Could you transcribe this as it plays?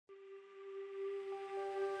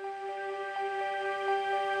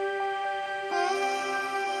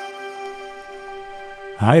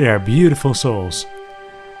Hi there, beautiful souls,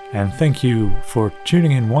 and thank you for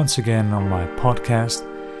tuning in once again on my podcast.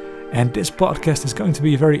 And this podcast is going to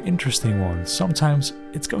be a very interesting one. Sometimes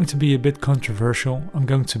it's going to be a bit controversial. I'm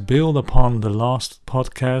going to build upon the last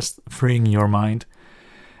podcast, Freeing Your Mind.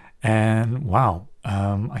 And wow,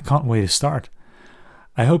 I can't wait to start.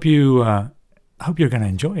 I hope you're going to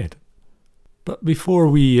enjoy it. But before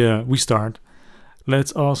we start,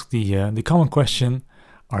 let's ask the common question.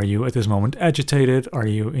 Are you at this moment agitated? Are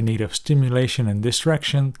you in need of stimulation and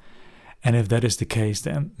distraction? And if that is the case,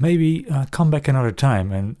 then maybe come back another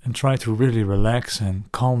time and try to really relax and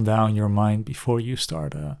calm down your mind before you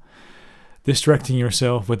start distracting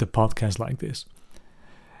yourself with a podcast like this.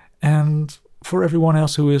 And for everyone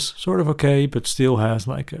else who is sort of okay, but still has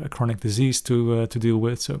like a chronic disease to deal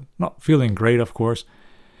with, so not feeling great, of course,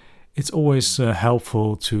 it's always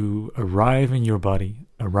helpful to arrive in your body,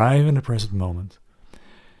 arrive in the present moment.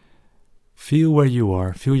 Feel where you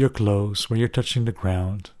are, feel your clothes, where you're touching the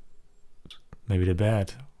ground, maybe the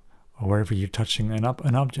bed, or wherever you're touching an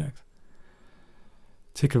object.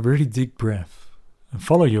 Take a really deep breath and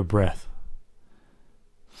follow your breath.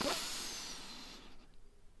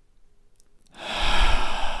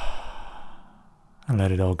 And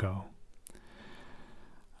let it all go.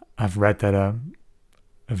 I've read that a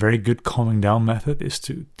very good calming down method is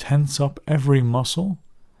to tense up every muscle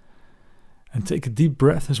and take a deep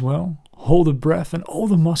breath as well. Hold the breath and all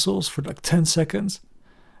the muscles for like 10 seconds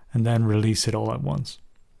and then release it all at once.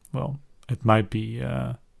 Well, it might be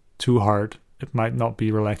too hard. It might not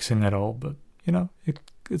be relaxing at all, but you know,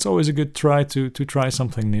 it's always a good try to try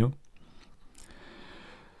something new.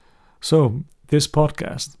 So this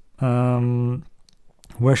podcast,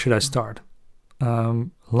 where should I start?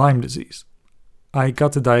 Lyme disease. I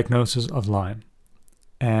got the diagnosis of Lyme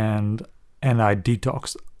and I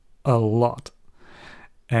detoxed a lot.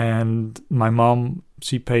 And my mom,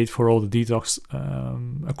 she paid for all the detox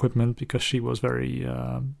equipment because she was very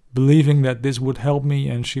believing that this would help me,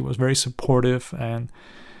 and she was very supportive. And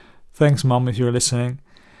thanks, Mom, if you're listening.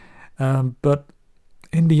 But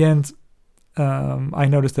in the end, I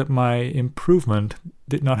noticed that my improvement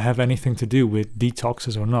did not have anything to do with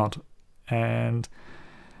detoxes or not. And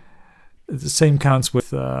the same counts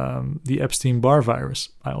with the Epstein-Barr virus.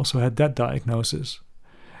 I also had that diagnosis.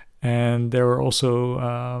 And there were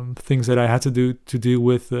also things that I had to do to deal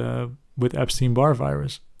with Epstein-Barr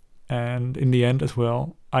virus. And in the end as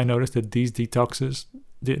well, I noticed that these detoxes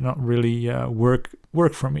did not really work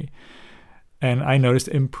for me. And I noticed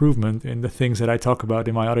improvement in the things that I talk about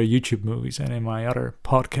in my other YouTube movies and in my other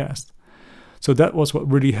podcasts. So that was what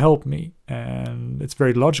really helped me. And it's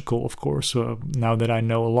very logical, of course, now that I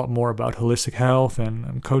know a lot more about holistic health and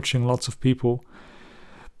I'm coaching lots of people.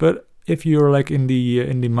 But if you're like in the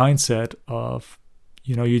mindset of,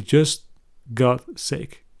 you know, you just got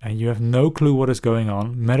sick and you have no clue what is going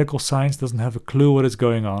on, medical science doesn't have a clue what is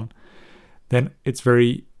going on, then it's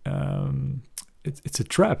very it's a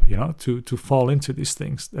trap, you know, to fall into these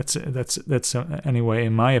things. That's anyway,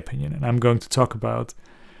 in my opinion. And I'm going to talk about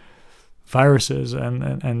viruses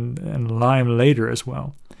and Lyme later as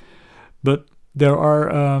well. But there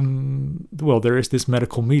are there is this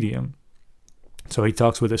medical medium. So he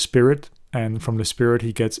talks with a spirit, and from the spirit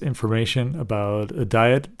he gets information about a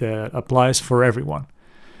diet that applies for everyone.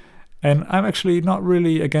 And I'm actually not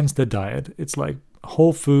really against the diet. It's like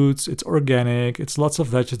whole foods, it's organic, it's lots of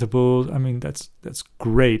vegetables. I mean, that's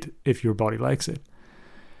great if your body likes it.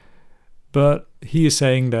 But he is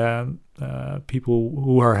saying that people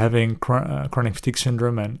who are having chronic fatigue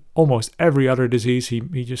syndrome and almost every other disease, he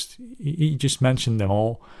just mentioned them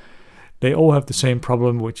all. They all have the same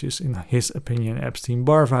problem, which is, in his opinion,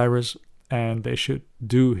 Epstein-Barr virus, and they should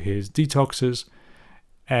do his detoxes.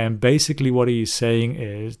 And basically what he is saying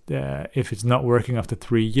is that if it's not working after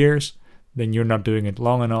 3 years, then you're not doing it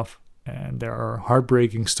long enough. And there are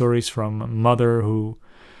heartbreaking stories from a mother who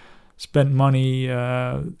spent money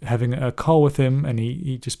having a call with him, and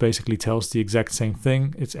he just basically tells the exact same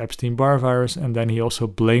thing. It's Epstein-Barr virus, and then he also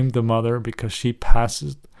blamed the mother because she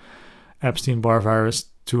passes Epstein-Barr virus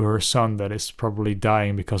to her son that is probably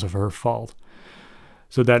dying because of her fault.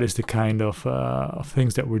 So that is the kind of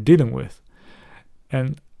things that we're dealing with.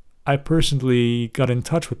 And I personally got in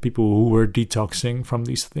touch with people who were detoxing from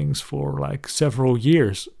these things for like several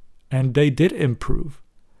years, and they did improve.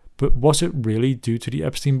 But was it really due to the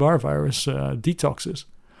Epstein-Barr virus detoxes?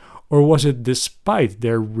 Or was it despite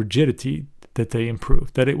their rigidity that they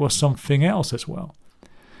improved, that it was something else as well?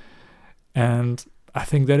 And I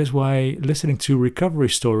think that is why listening to recovery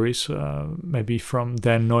stories, maybe from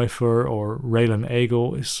Dan Neufer or Raylan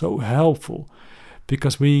Eagle, is so helpful,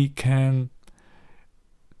 because we can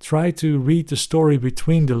try to read the story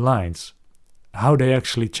between the lines, how they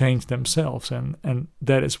actually change themselves, and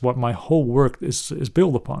that is what my whole work is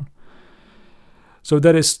built upon. So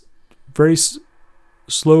that is very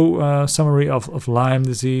slow summary of Lyme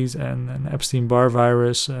disease and Epstein-Barr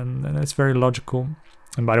virus, and it's very logical.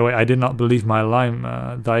 And by the way, I did not believe my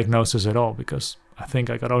Lyme diagnosis at all, because I think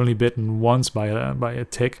I got only bitten once by a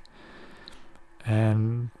tick,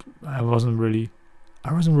 and I wasn't really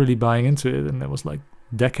buying into it, and that was like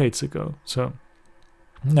decades ago. So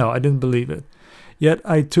no, I didn't believe it. Yet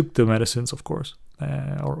I took the medicines, of course,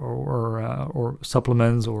 or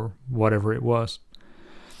supplements or whatever it was.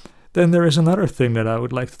 Then there is another thing that I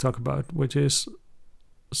would like to talk about, which is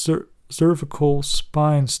cervical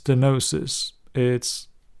spine stenosis. It's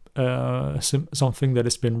something that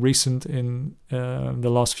has been recent in the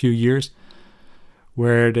last few years,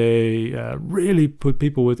 where they really put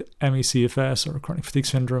people with ME/CFS or chronic fatigue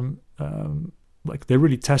syndrome, like they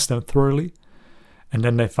really test them thoroughly. And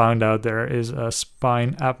then they found out there is a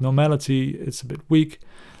spine abnormality. It's a bit weak.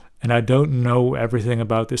 And I don't know everything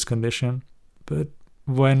about this condition, but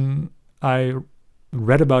when I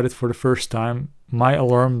read about it for the first time, my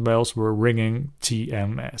alarm bells were ringing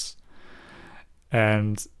TMS.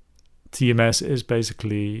 And TMS is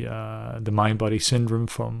basically the mind-body syndrome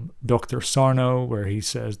from Dr. Sarno, where he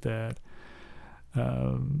says that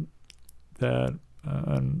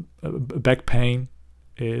back pain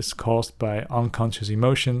is caused by unconscious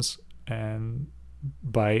emotions, and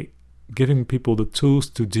by giving people the tools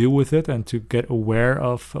to deal with it and to get aware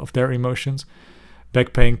of their emotions,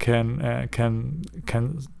 back pain can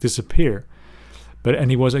disappear.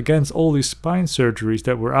 And he was against all these spine surgeries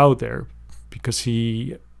that were out there, because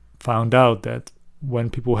he found out that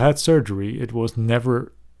when people had surgery, it was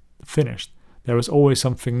never finished. There was always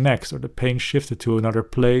something next, or the pain shifted to another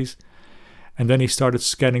place. And then he started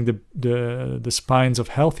scanning the spines of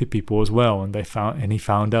healthy people as well, and he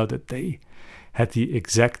found out that they had the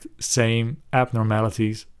exact same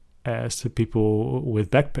abnormalities as the people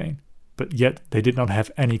with back pain, but yet they did not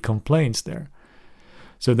have any complaints there.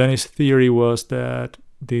 So then his theory was that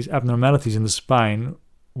these abnormalities in the spine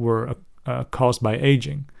were caused by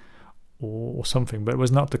aging or something, but it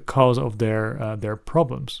was not the cause of their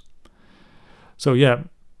problems. So yeah,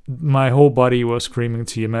 my whole body was screaming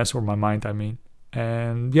TMS, or my mind, I mean.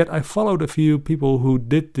 And yet I followed a few people who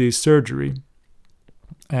did this surgery,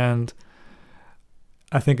 and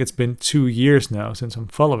I think it's been 2 years now since I'm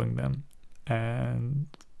following them, and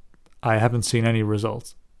I haven't seen any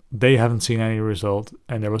results. They haven't seen any result,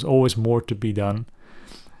 and there was always more to be done.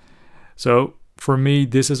 So for me,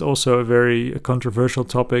 this is also a very controversial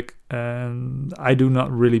topic, and I do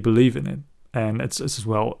not really believe in it. And it's as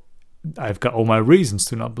well, I've got all my reasons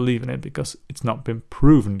to not believe in it, because it's not been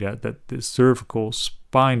proven yet that this cervical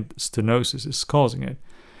spine stenosis is causing it.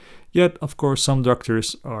 Yet, of course, some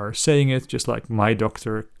doctors are saying it, just like my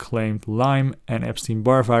doctor claimed Lyme and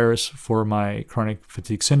Epstein-Barr virus for my chronic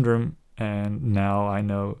fatigue syndrome, and now I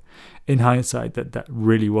know in hindsight that that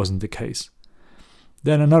really wasn't the case.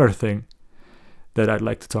 Then another thing that I'd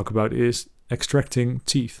like to talk about is extracting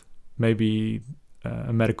teeth. Maybe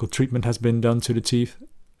a medical treatment has been done to the teeth,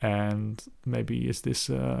 and maybe it's this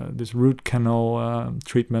root canal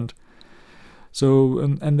treatment. So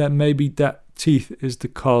and that maybe that tooth is the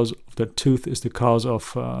cause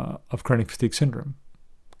of chronic fatigue syndrome.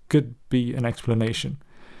 Could be an explanation.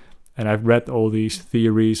 And I've read all these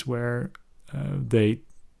theories where they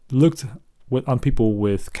looked on people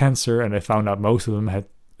with cancer, and they found out most of them had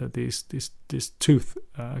this tooth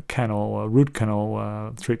root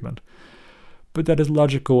canal treatment. But that is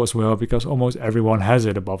logical as well, because almost everyone has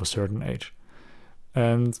it above a certain age.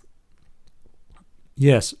 And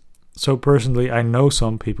yes, so personally, I know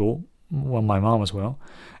some people, well, my mom as well,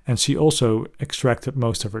 and she also extracted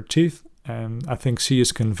most of her teeth, and I think she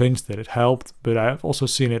is convinced that it helped, but I've also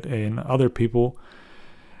seen it in other people,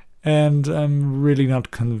 and I'm really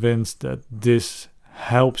not convinced that this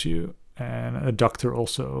helps you. And a doctor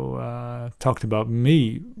also talked about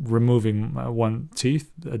me removing one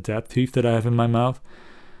tooth, a dead tooth that I have in my mouth,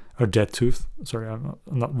 or dead tooth. Sorry, I'm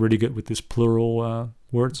not really good with this plural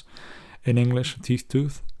words in English, teeth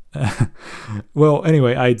tooth. Well,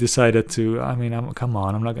 anyway, I decided to, come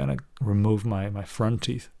on, I'm not going to remove my front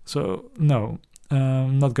teeth. So, no,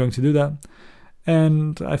 I'm not going to do that.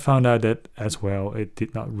 And I found out that as well, it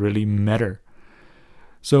did not really matter.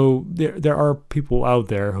 So there are people out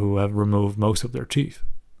there who have removed most of their teeth,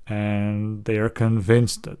 and they are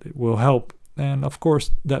convinced that it will help. And of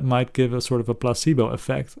course, that might give a sort of a placebo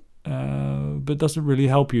effect, but doesn't really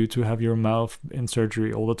help you to have your mouth in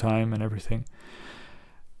surgery all the time and everything.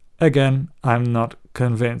 Again, I'm not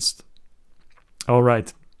convinced. All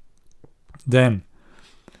right,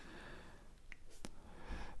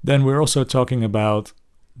 Then we're also talking about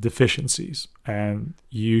deficiencies, and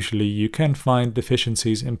usually you can find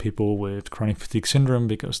deficiencies in people with chronic fatigue syndrome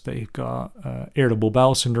because they've got irritable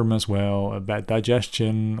bowel syndrome as well, a bad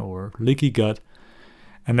digestion or leaky gut,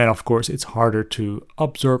 and then of course it's harder to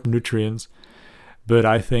absorb nutrients, but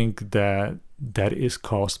I think that is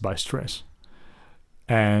caused by stress.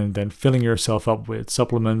 And then filling yourself up with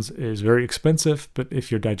supplements is very expensive, but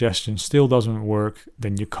if your digestion still doesn't work,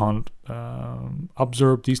 then you can't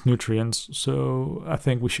absorb these nutrients. So I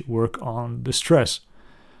think we should work on the stress.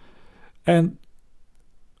 And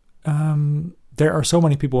there are so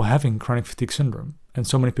many people having chronic fatigue syndrome, and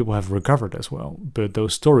so many people have recovered as well. But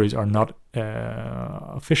those stories are not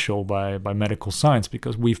official by medical science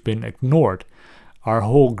because we've been ignored. Our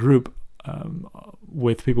whole group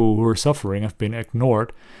with people who are suffering have been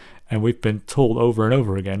ignored, and we've been told over and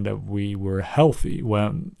over again that we were healthy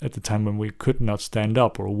when at the time when we could not stand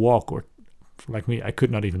up or walk, or like me, I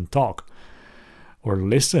could not even talk or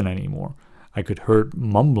listen anymore. I could hear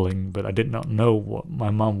mumbling, but I did not know what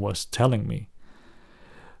my mom was telling me.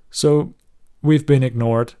 So we've been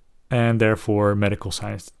ignored, and therefore medical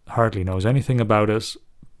science hardly knows anything about us.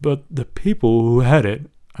 But the people who had it,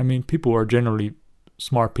 I mean, people are generally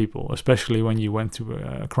smart people, especially when you went through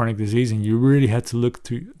a chronic disease and you really had to look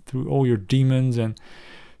through all your demons and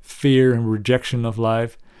fear and rejection of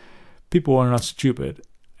life. People are not stupid,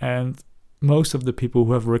 and most of the people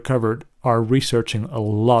who have recovered are researching a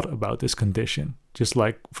lot about this condition, just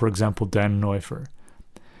like, for example, Dan Neufer.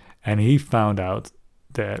 And he found out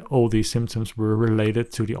that all these symptoms were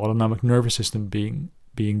related to the autonomic nervous system being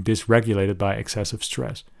dysregulated by excessive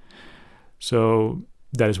stress. So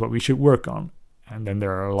that is what we should work on. And then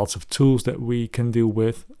there are lots of tools that we can deal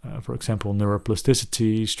with, for example,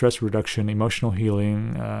 neuroplasticity, stress reduction, emotional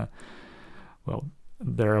healing. Well,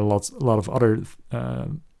 there are a lot of other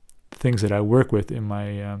things that I work with in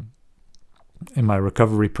my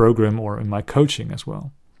recovery program or in my coaching as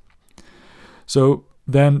well. So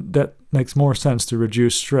then that makes more sense to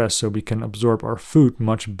reduce stress so we can absorb our food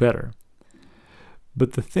much better.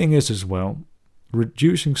 But the thing is as well,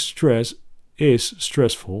 reducing stress is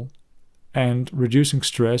stressful. And reducing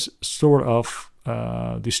stress sort of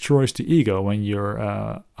destroys the ego when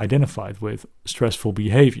you're identified with stressful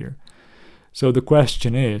behavior. So the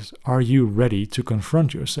question is, are you ready to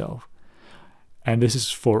confront yourself? And this is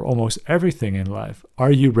for almost everything in life.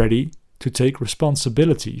 Are you ready to take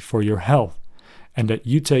responsibility for your health and that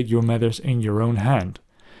you take your matters in your own hand?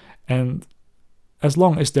 And as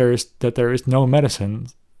long as there is no medicine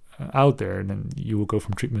out there, then you will go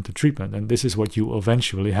from treatment to treatment, and this is what you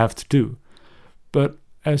eventually have to do. But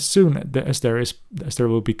as soon as there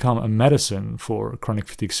will become a medicine for chronic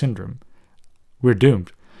fatigue syndrome, we're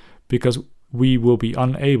doomed, because we will be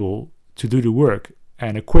unable to do the work,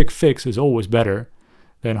 and a quick fix is always better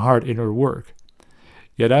than hard inner work.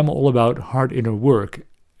 Yet I'm all about hard inner work,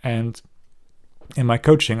 and in my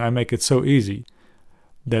coaching I make it so easy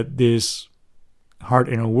that this hard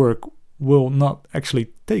inner work will not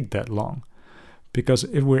actually take that long, because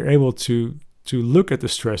if we're able to look at the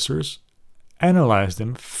stressors, analyze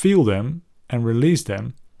them, feel them, and release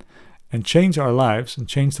them, and change our lives and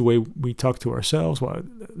change the way we talk to ourselves, well,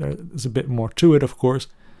 there's a bit more to it, of course,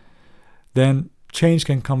 then change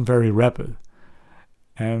can come very rapid.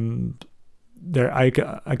 And there I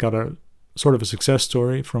got a sort of a success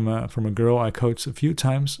story from a girl I coached a few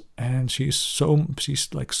times, and she's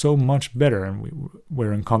like so much better, and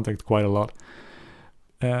we're in contact quite a lot.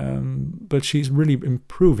 But she's really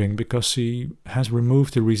improving because she has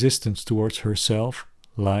removed the resistance towards herself,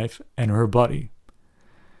 life, and her body.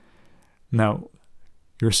 Now,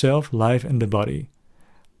 yourself, life, and the body,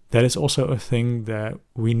 that is also a thing that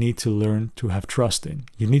we need to learn to have trust in.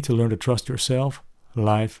 You need to learn to trust yourself,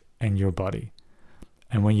 life, and your body.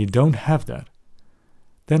 And when you don't have that,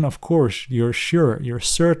 then of course you're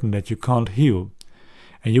certain that you can't heal.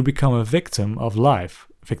 And you become a victim of life,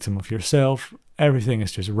 victim of yourself. Everything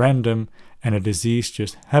is just random, and a disease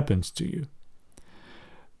just happens to you.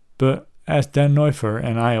 But as Dan Neufer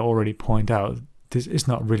and I already point out, this is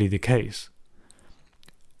not really the case.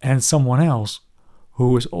 And someone else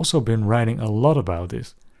who has also been writing a lot about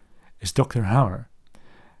this is Dr. Hammer.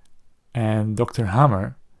 And Dr.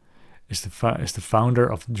 Hammer is the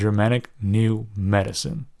founder of Germanic New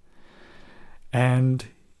Medicine. And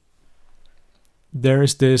there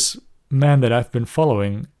is this man that I've been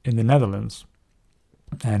following in the Netherlands,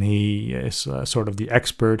 and he is sort of the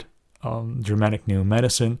expert on Germanic New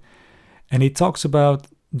Medicine, and he talks about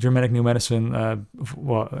Germanic New Medicine.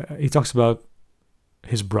 He talks about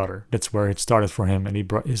his brother. That's where it started for him, and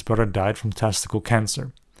his brother died from testicle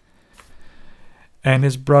cancer. And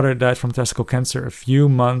his brother died from testicle cancer a few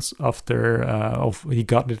months after he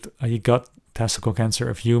got testicle cancer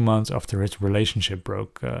a few months after his relationship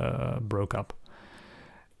broke up,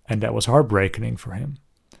 and that was heartbreaking for him.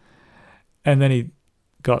 And then he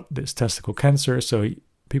got this testicle cancer, so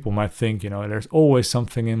people might think, there's always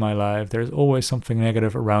something in my life, there's always something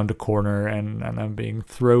negative around the corner, and I'm being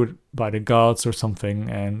thrown by the gods or something,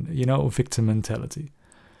 and victim mentality.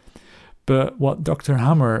 But what Dr.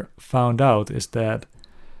 Hammer found out is that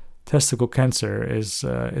testicle cancer is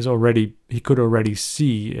already, he could already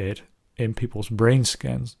see it in people's brain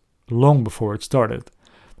scans long before it started,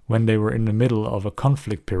 when they were in the middle of a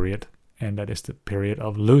conflict period, and that is the period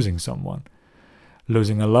of losing someone,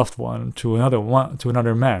 losing a loved one to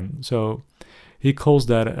another man. So he calls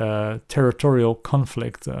that a territorial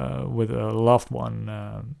conflict with a loved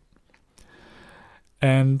one,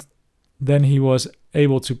 and then he was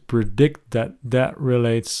able to predict that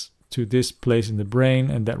relates to this place in the brain,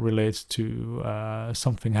 and that relates to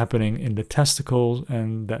something happening in the testicles,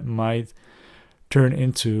 and that might turn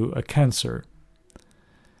into a cancer.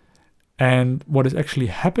 And what is actually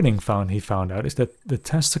happening, he found out, is that the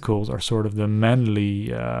testicles are sort of the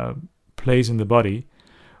manly place in the body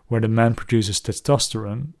where the man produces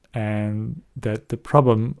testosterone, and that the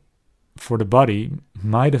problem for the body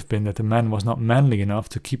might have been that the man was not manly enough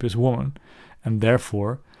to keep his woman, and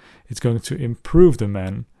therefore it's going to improve the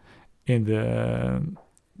man in the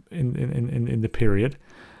period,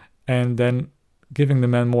 and then giving the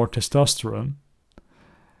man more testosterone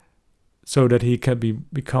so that he can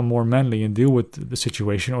become more manly and deal with the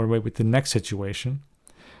situation, or with the next situation.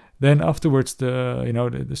 Then afterwards, the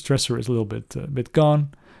stressor is a little bit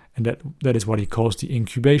gone, and that is what he calls the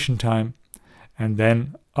incubation time. And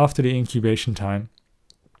then after the incubation time,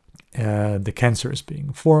 the cancer is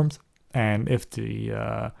being formed. And if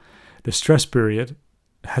the stress period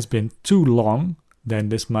has been too long, then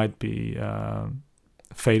this might be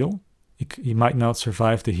fatal. He might not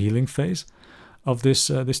survive the healing phase of this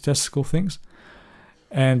testicle things,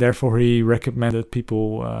 and therefore he recommended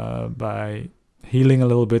people by healing a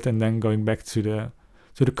little bit and then going back to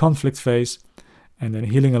the conflict phase, and then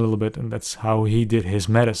healing a little bit, and that's how he did his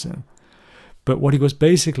medicine. But what he was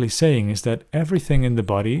basically saying is that everything in the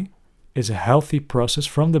body is a healthy process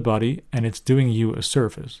from the body, and it's doing you a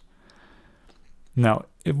service. Now,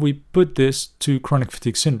 if we put this to chronic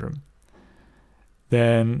fatigue syndrome,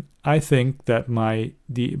 then I think that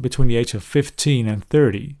between the age of 15 and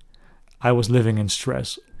 30, I was living in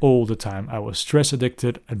stress all the time. I was stress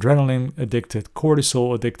addicted, adrenaline addicted,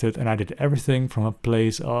 cortisol addicted, and I did everything from a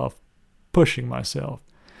place of pushing myself.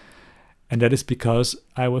 And that is because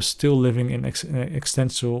I was still living in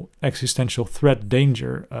existential threat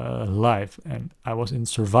danger life, and I was in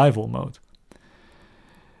survival mode.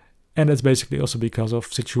 And that's basically also because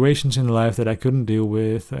of situations in life that I couldn't deal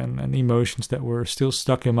with, and emotions that were still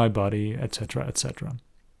stuck in my body, etc., etc.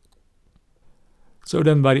 So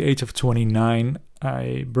then by the age of 29,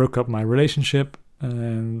 I broke up my relationship,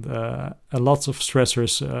 and lots of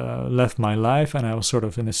stressors left my life, and I was sort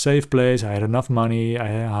of in a safe place. I had enough money, I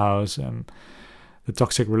had a house, and the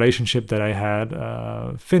toxic relationship that I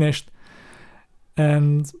had finished,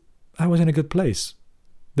 and I was in a good place.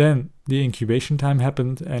 Then the incubation time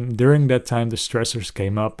happened, and during that time the stressors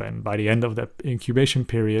came up, and by the end of that incubation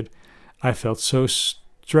period I felt so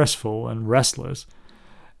stressful and restless,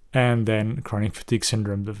 and then chronic fatigue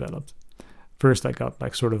syndrome developed. First I got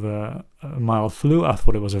like sort of a mild flu. I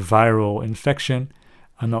thought it was a viral infection.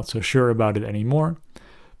 I'm not so sure about it anymore,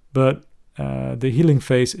 but the healing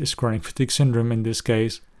phase is chronic fatigue syndrome in this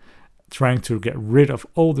case, trying to get rid of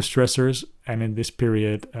all the stressors, and in this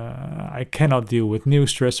period I cannot deal with new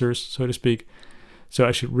stressors, so to speak, so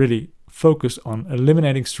I should really focus on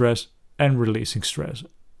eliminating stress and releasing stress,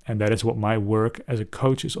 and that is what my work as a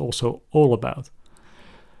coach is also all about.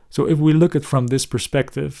 So if we look at from this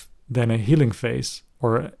perspective, then a healing phase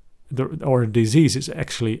or a disease is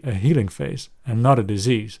actually a healing phase and not a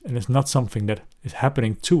disease, and it's not something that is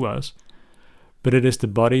happening to us, but it is the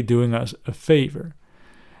body doing us a favor.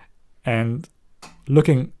 And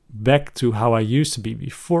looking back to how I used to be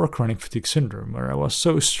before chronic fatigue syndrome, where I was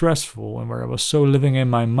so stressful and where I was so living in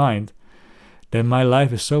my mind, then my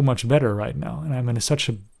life is so much better right now, and I'm in such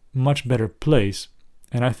a much better place.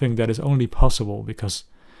 And I think that is only possible because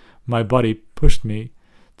my body pushed me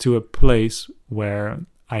to a place where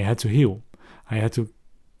I had to heal. I had to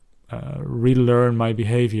relearn my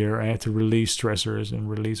behavior. I had to release stressors and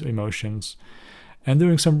release emotions, and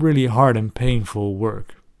doing some really hard and painful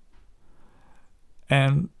work.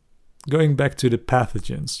 And going back to the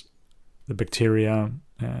pathogens, the bacteria,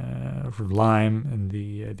 Lyme and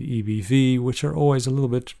the EBV, which are always a little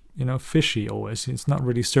bit fishy always. It's not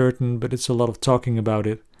really certain, but it's a lot of talking about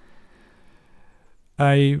it.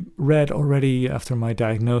 I read already after my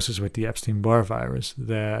diagnosis with the Epstein-Barr virus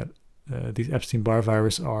that these Epstein-Barr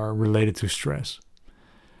virus are related to stress.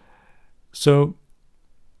 So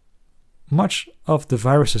much of the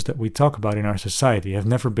viruses that we talk about in our society have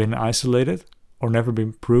never been isolated or never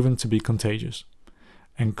been proven to be contagious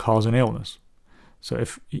and cause an illness. So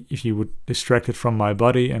if you would distract it from my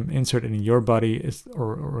body and insert it in your body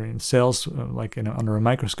or in cells, like under a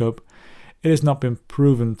microscope, it has not been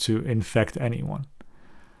proven to infect anyone.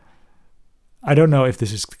 I don't know if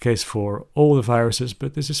this is the case for all the viruses,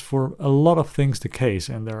 but this is for a lot of things the case,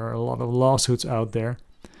 and there are a lot of lawsuits out there.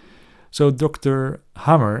 So Dr.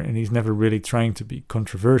 Hammer, and he's never really trying to be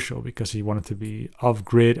controversial because he wanted to be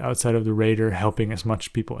off-grid, outside of the radar, helping as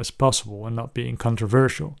much people as possible and not being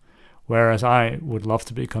controversial. Whereas I would love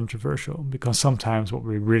to be controversial because sometimes what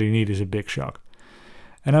we really need is a big shock.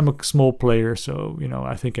 And I'm a small player, so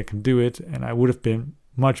I think I can do it, and I would have been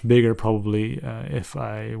much bigger probably if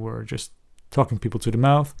I were just talking people to the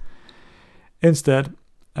mouth. Instead,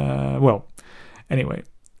 anyway,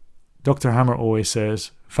 Dr. Hammer always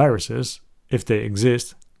says viruses, if they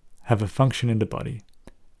exist, have a function in the body.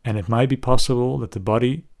 And it might be possible that the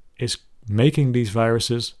body is making these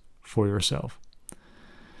viruses for yourself.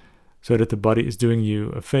 So that the body is doing you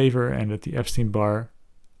a favor, and that the Epstein-Barr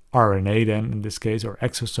RNA then, in this case, or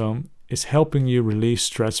exosome, is helping you release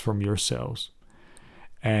stress from your cells.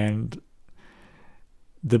 And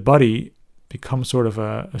the body becomes sort of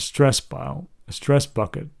a stress pile, a stress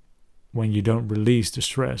bucket, when you don't release the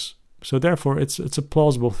stress. So therefore, it's a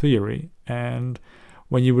plausible theory. And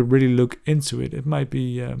when you would really look into it, it might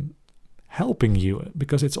be helping you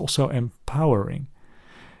because it's also empowering.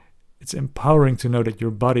 It's empowering to know that your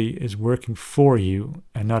body is working for you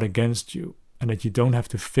and not against you, and that you don't have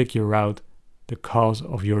to figure out the cause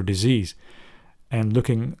of your disease. And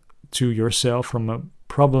looking to yourself from a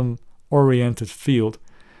problem-oriented field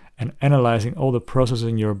and analyzing all the processes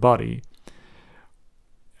in your body.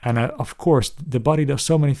 And of course, the body does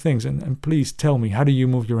so many things. And please tell me, how do you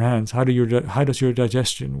move your hands? How does your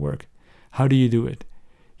digestion work? How do you do it?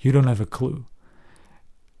 You don't have a clue.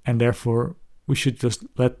 And therefore, we should just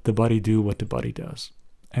let the body do what the body does.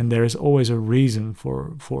 And there is always a reason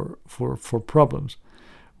for problems,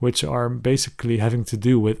 which are basically having to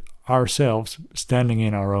do with ourselves standing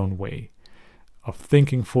in our own way, of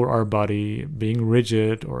thinking for our body, being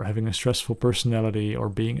rigid, or having a stressful personality, or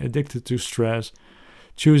being addicted to stress,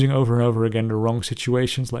 choosing over and over again the wrong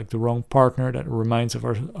situations, like the wrong partner that reminds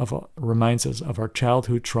us of our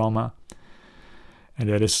childhood trauma. And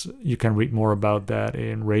that is, you can read more about that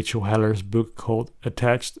in Rachel Heller's book called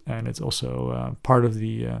Attached, and it's also part of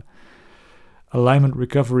the alignment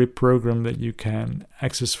recovery program that you can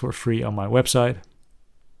access for free on my website.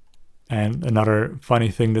 And another funny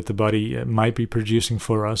thing that the body might be producing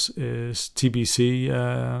for us is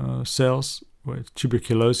TBC cells with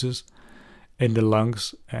tuberculosis in the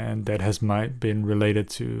lungs, and that might been related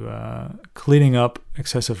to cleaning up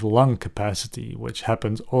excessive lung capacity, which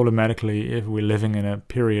happens automatically if we're living in a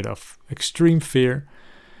period of extreme fear.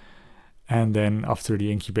 And then after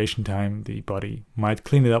the incubation time, the body might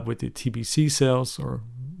clean it up with the TBC cells or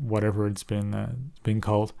whatever it's been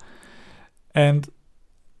called. And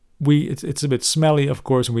it's a bit smelly, of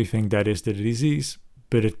course, and we think that is the disease,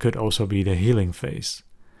 but it could also be the healing phase.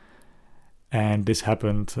 And this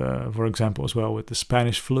happened, for example, as well with the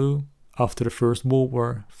Spanish flu. After the First World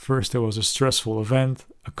War, first there was a stressful event,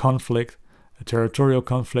 a conflict, a territorial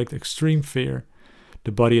conflict, extreme fear.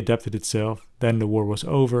 The body adapted itself. Then the war was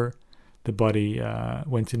over. The body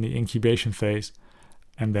went in the incubation phase.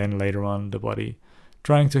 And then later on, the body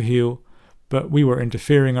trying to heal. But we were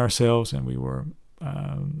interfering ourselves, and we were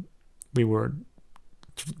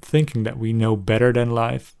thinking that we know better than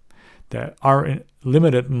life, that our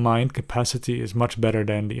limited mind capacity is much better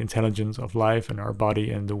than the intelligence of life and our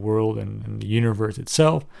body and the world and the universe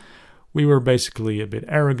itself. We were basically a bit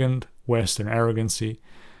arrogant, Western arrogancy,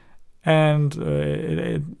 and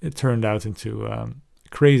it turned out into a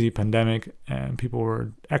crazy pandemic, and people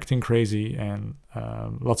were acting crazy, and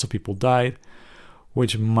lots of people died,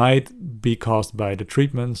 which might be caused by the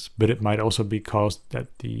treatments, but it might also be caused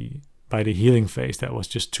by the healing phase that was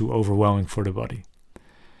just too overwhelming for the body.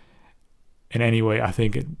 And anyway, I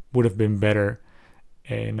think it would have been better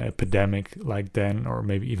in a pandemic like then, or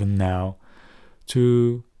maybe even now,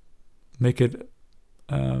 to make it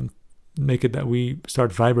that we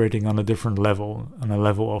start vibrating on a different level, on a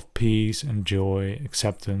level of peace and joy,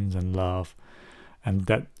 acceptance and love. And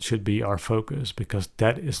that should be our focus, because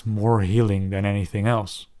that is more healing than anything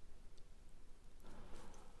else.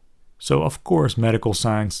 So of course medical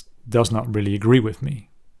science does not really agree with me,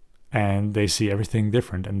 and they see everything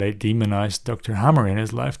different, and they demonized Dr. Hammer in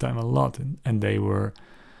his lifetime a lot, and they were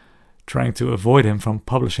trying to avoid him from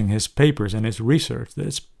publishing his papers and his research.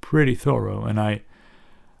 That's pretty thorough, and I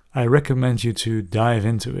recommend you to dive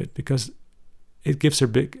into it, because it gives a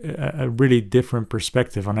really different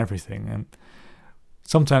perspective on everything. And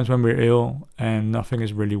sometimes when we're ill and nothing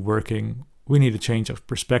is really working, we need a change of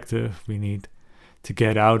perspective. We need to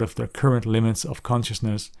get out of the current limits of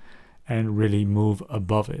consciousness and really move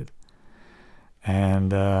above it.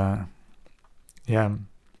 And I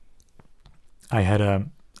had a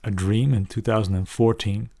dream in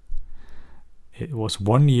 2014. It was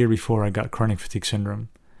 1 year before I got chronic fatigue syndrome.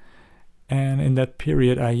 And in that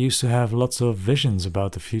period, I used to have lots of visions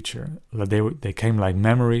about the future. They came like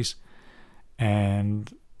memories,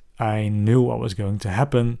 and I knew what was going to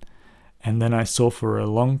happen. And then I saw for a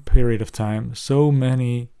long period of time so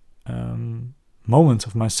many moments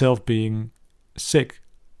of myself being sick,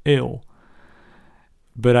 ill.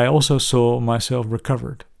 But I also saw myself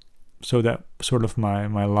recovered. So that sort of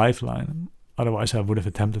my lifeline. Otherwise, I would have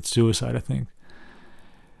attempted suicide, I think.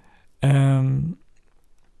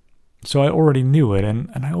 So I already knew it, and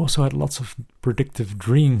I also had lots of predictive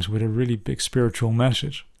dreams with a really big spiritual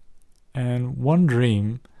message. And one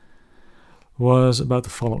dream was about the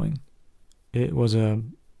following. I was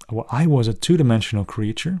a two-dimensional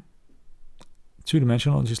creature.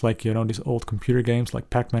 Two-dimensional, just like, these old computer games like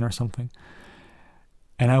Pac-Man or something.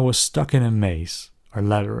 And I was stuck in a maze or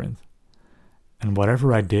labyrinth. And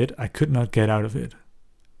whatever I did, I could not get out of it.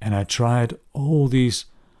 And I tried all these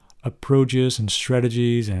approaches and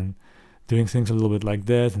strategies and doing things a little bit like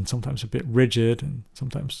that, and sometimes a bit rigid, and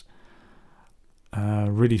sometimes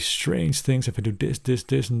really strange things. If I do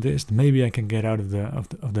this, and this, maybe I can get out of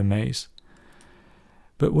the maze.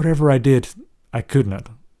 But whatever I did, I could not.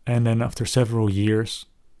 And then after several years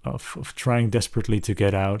of trying desperately to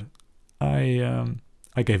get out, I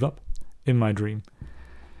gave up in my dream.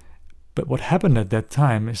 But what happened at that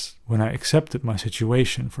time is, when I accepted my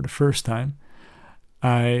situation for the first time,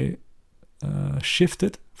 I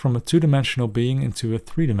shifted from a two-dimensional being into a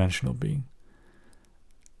three-dimensional being.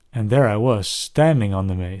 And there I was, standing on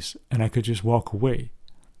the maze, and I could just walk away.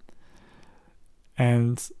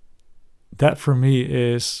 And that for me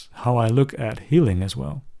is how I look at healing as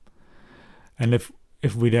well. And if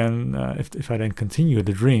I then continue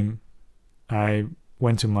the dream, I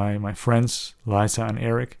went to my friends, Liza and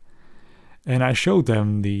Eric, and I showed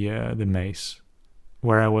them the maze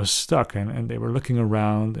where I was stuck, and they were looking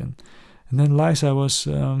around, and then Liza was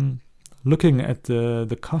looking at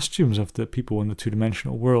the costumes of the people in the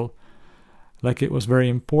two-dimensional world, like it was very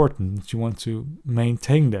important. She wants to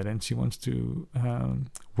maintain that, and she wants to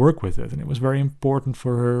work with it, and it was very important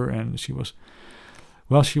for her. And she was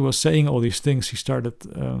saying all these things, she started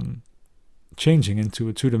changing into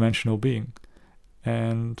a two-dimensional being,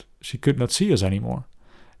 and she could not see us anymore.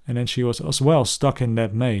 And then she was as well stuck in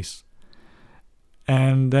that maze.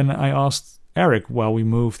 And then I asked Eric while we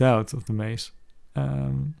moved out of the maze,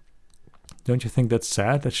 don't you think that's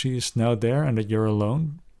sad that she is now there and that you're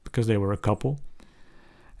alone? Because they were a couple.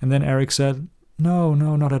 And then Eric said, no,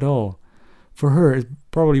 not at all. For her, it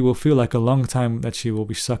probably will feel like a long time that she will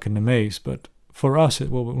be stuck in the maze, but for us, it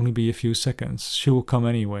will only be a few seconds. She will come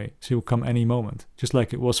anyway. She will come any moment, just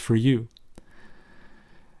like it was for you.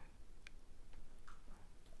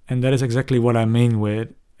 And that is exactly what I mean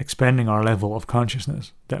with expanding our level of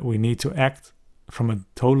consciousness, that we need to act from a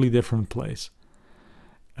totally different place.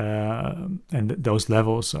 And those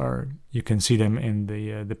levels are, you can see them in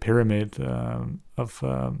the pyramid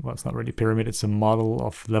it's not really pyramid, it's a model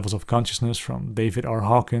of levels of consciousness from David R.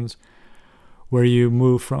 Hawkins, where you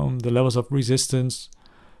move from the levels of resistance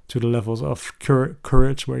to the levels of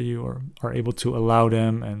courage, where you are able to allow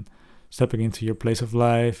them and stepping into your place of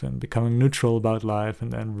life and becoming neutral about life,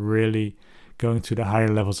 and then really going to the higher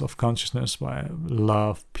levels of consciousness by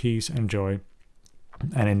love, peace, and joy.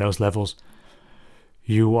 And in those levels,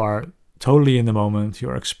 you are totally in the moment,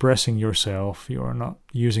 you're expressing yourself, you are not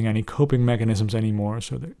using any coping mechanisms anymore,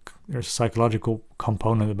 so there's a psychological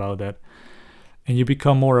component about that. And you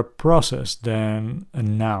become more a process than a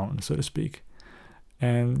noun, so to speak.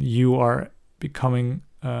 And you are becoming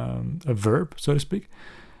a verb, so to speak.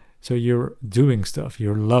 So you're doing stuff,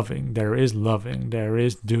 you're loving, there is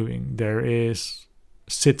doing, there is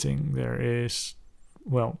sitting, there is,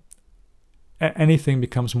 anything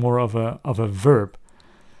becomes more of a verb.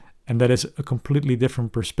 And that is a completely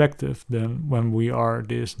different perspective than when we are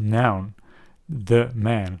this noun, the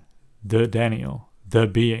man, the Daniel, the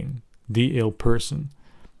being, the ill person.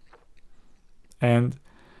 And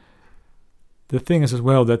the thing is as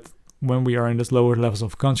well that when we are in this lower levels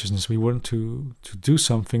of consciousness, we want to do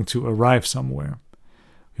something to arrive somewhere.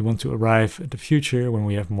 We want to arrive at the future when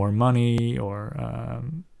we have more money or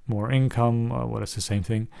more income, or what is the same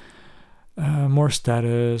thing, more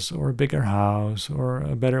status or a bigger house or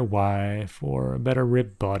a better wife or a better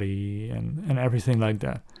ripped body and everything like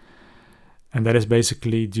that. And that is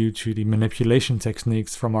basically due to the manipulation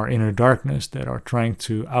techniques from our inner darkness that are trying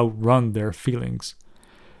to outrun their feelings.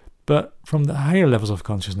 But from the higher levels of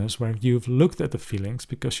consciousness, where you've looked at the feelings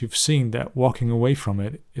because you've seen that walking away from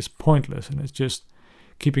it is pointless and it's just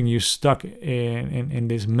keeping you stuck in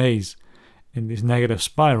this maze, in this negative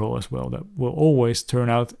spiral as well, that will always turn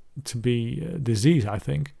out to be a disease, I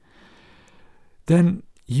think, then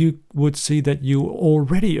you would see that you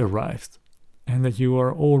already arrived and that you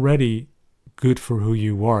are already good for who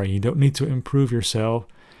you are. You don't need to improve yourself,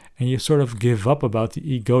 and you sort of give up about the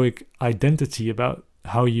egoic identity about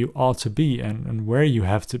how you ought to be and where you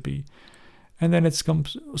have to be. And then it's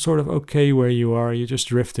sort of okay where you are, you're just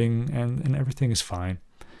drifting and everything is fine.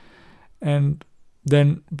 And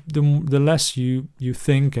then the less you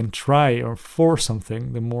think and try or force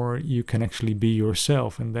something, the more you can actually be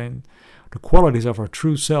yourself. And then the qualities of our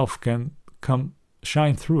true self can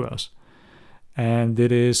shine through us. And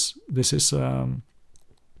it's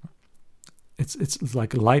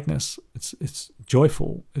like lightness. It's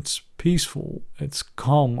joyful. It's peaceful. It's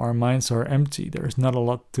calm. Our minds are empty. There's not a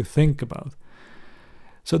lot to think about.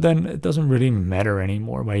 So then it doesn't really matter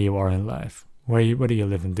anymore where you are in life, whether you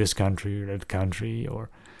live in this country or that country, or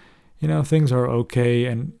things are okay.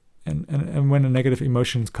 And when the negative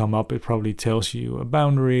emotions come up, it probably tells you a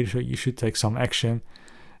boundary, so you should take some action,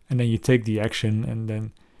 and then you take the action, and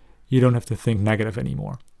then you don't have to think negative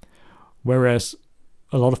anymore. Whereas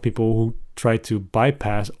a lot of people who try to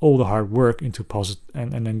bypass all the hard work into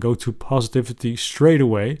and then go to positivity straight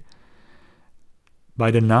away by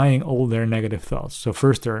denying all their negative thoughts. So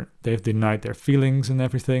first they've denied their feelings and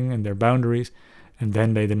everything and their boundaries, and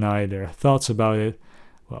then they deny their thoughts about it.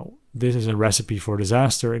 Well, this is a recipe for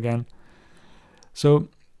disaster again. So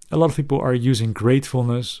a lot of people are using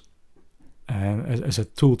gratefulness as a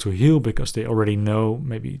tool to heal because they already know,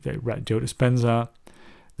 maybe they read Joe Dispenza,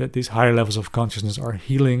 that these higher levels of consciousness are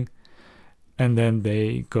healing. And then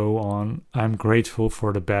they go on, I'm grateful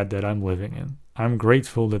for the bed that I'm living in. I'm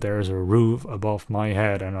grateful that there is a roof above my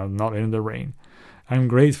head and I'm not in the rain. I'm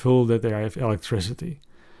grateful that I have electricity.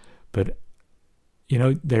 But,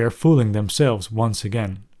 they are fooling themselves once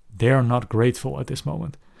again. They are not grateful at this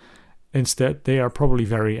moment. Instead, they are probably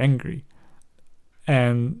very angry.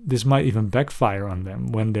 And this might even backfire on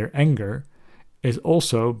them when their anger is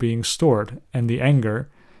also being stored. And the anger,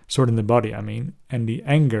 stored in the body, and the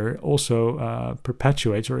anger also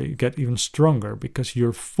perpetuates, or you get even stronger because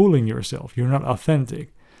you're fooling yourself. You're not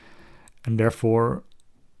authentic. And therefore,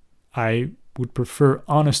 I would prefer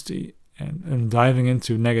honesty and diving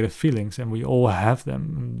into negative feelings. And we all have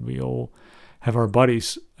them. And we all have our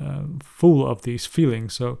bodies full of these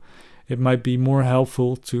feelings. So it might be more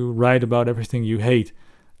helpful to write about everything you hate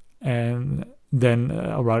and then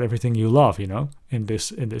about everything you love, in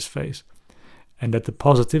this phase. And that the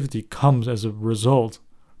positivity comes as a result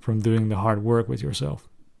from doing the hard work with yourself.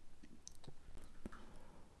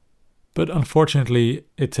 But unfortunately,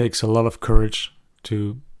 it takes a lot of courage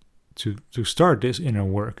to start this inner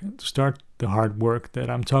work, to start the hard work that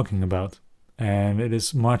I'm talking about. And it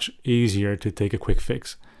is much easier to take a quick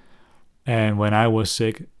fix. And when I was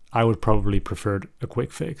sick, I would probably prefer a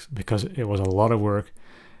quick fix because it was a lot of work.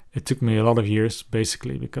 It took me a lot of years,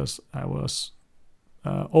 basically, because I was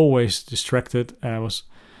always distracted. And I was,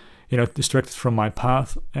 distracted from my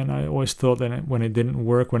path. And I always thought that when it didn't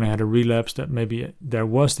work, when I had a relapse, that maybe there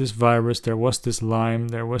was this virus, there was this Lyme,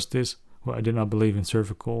 there was this. Well, I did not believe in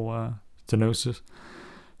cervical stenosis,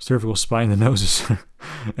 cervical spine stenosis,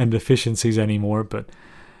 and deficiencies anymore. But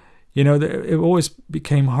it always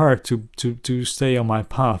became hard to stay on my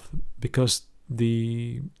path because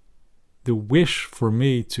the wish for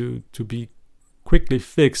me to be quickly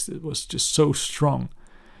fixed, it was just so strong.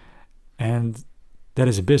 And that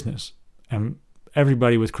is a business. And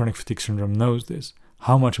everybody with chronic fatigue syndrome knows this.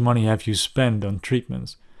 How much money have you spent on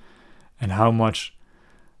treatments? And how much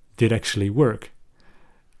did actually work?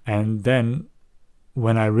 And then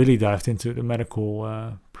when I really dived into the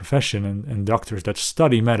medical profession and doctors that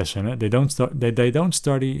study medicine, they don't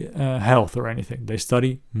study health or anything. They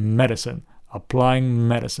study medicine, applying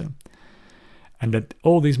medicine. And that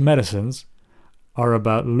all these medicines are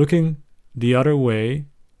about looking the other way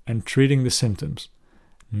and treating the symptoms,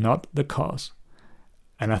 not the cause.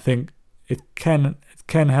 And I think it can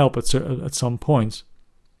help at some points,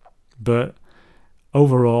 but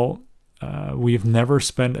overall, we've never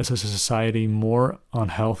spent as a society more on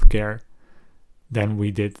healthcare than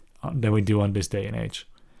we do on this day and age.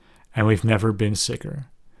 And we've never been sicker.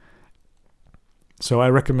 So I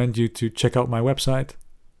recommend you to check out my website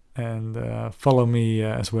and follow me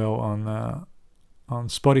as well on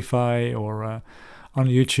Spotify or on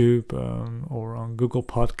YouTube or on Google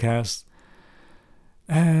Podcasts.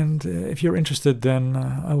 And if you're interested, then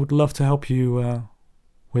I would love to help you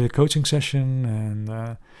with a coaching session.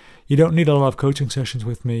 And you don't need a lot of coaching sessions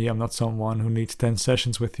with me. I'm not someone who needs 10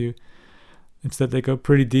 sessions with you. Instead, they go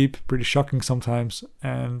pretty deep, pretty shocking sometimes.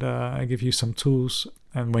 And I give you some tools.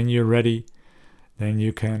 And when you're ready, then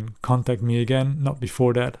you can contact me again, not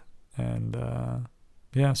before that. And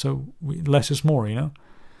so less is more, you know.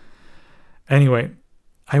 Anyway,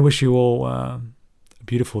 I wish you all a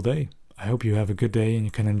beautiful day. I hope you have a good day and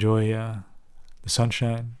you can enjoy the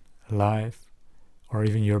sunshine, life, or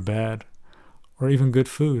even your bed, or even good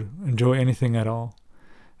food. Enjoy anything at all.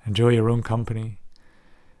 Enjoy your own company.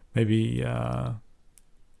 Maybe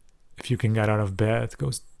if you can get out of bed,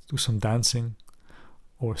 go do some dancing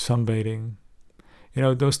or sunbathing. You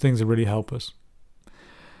know, those things really help us.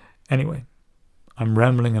 Anyway, I'm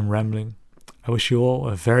rambling. I wish you all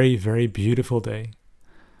a very, very beautiful day.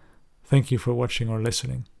 Thank you for watching or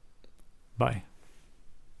listening. Bye.